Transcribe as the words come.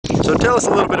So tell us a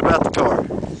little bit about the car.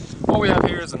 What we have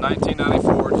here is a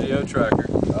 1994 Geo Tracker.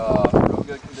 Real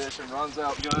good condition, runs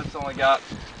out good. It's only got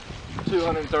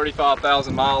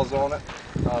 235,000 miles on it.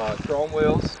 Chrome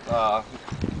wheels, a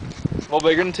little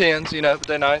bigger than 10s, you know, but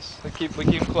they're nice. We keep them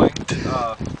clean.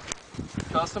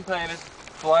 Custom painted,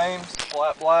 flames,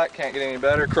 flat black, can't get any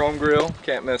better. Chrome grille,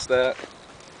 can't miss that.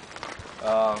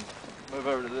 Move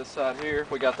over to this side here.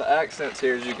 We got the accents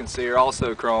here, as you can see, are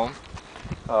also chrome.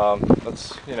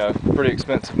 That's, you know, pretty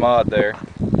expensive mod there.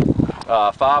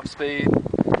 5-speed,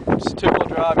 just 2-wheel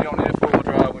drive. You don't need a 4-wheel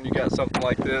drive when you got something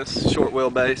like this, short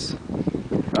wheelbase.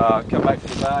 Come back to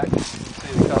the back,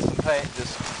 see the custom paint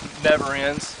just never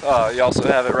ends. You also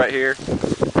have it right here.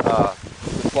 The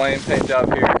flame paint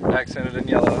job here, accented in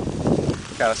yellow,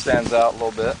 kind of stands out a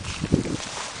little bit.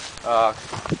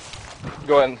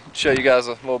 Go ahead and show you guys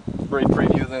a little brief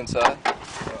preview of the inside.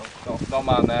 So don't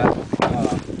mind that.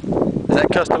 Is that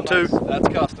custom too? That's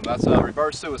custom. That's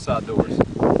reverse suicide doors.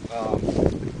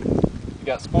 You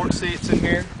got sport seats in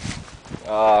here.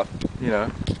 You know,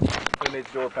 who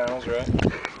needs door panels, right?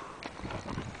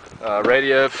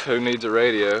 Radio, who needs a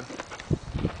radio?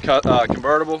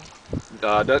 Convertible.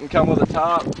 Doesn't come with a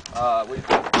top. We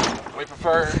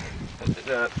prefer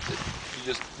that you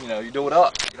just, you know, you do it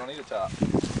up. You don't need a top.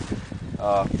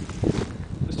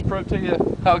 Just to prove to you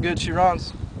how good she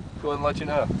runs, go ahead and let you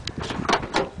know.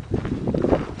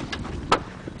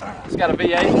 It's got a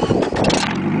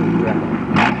V8.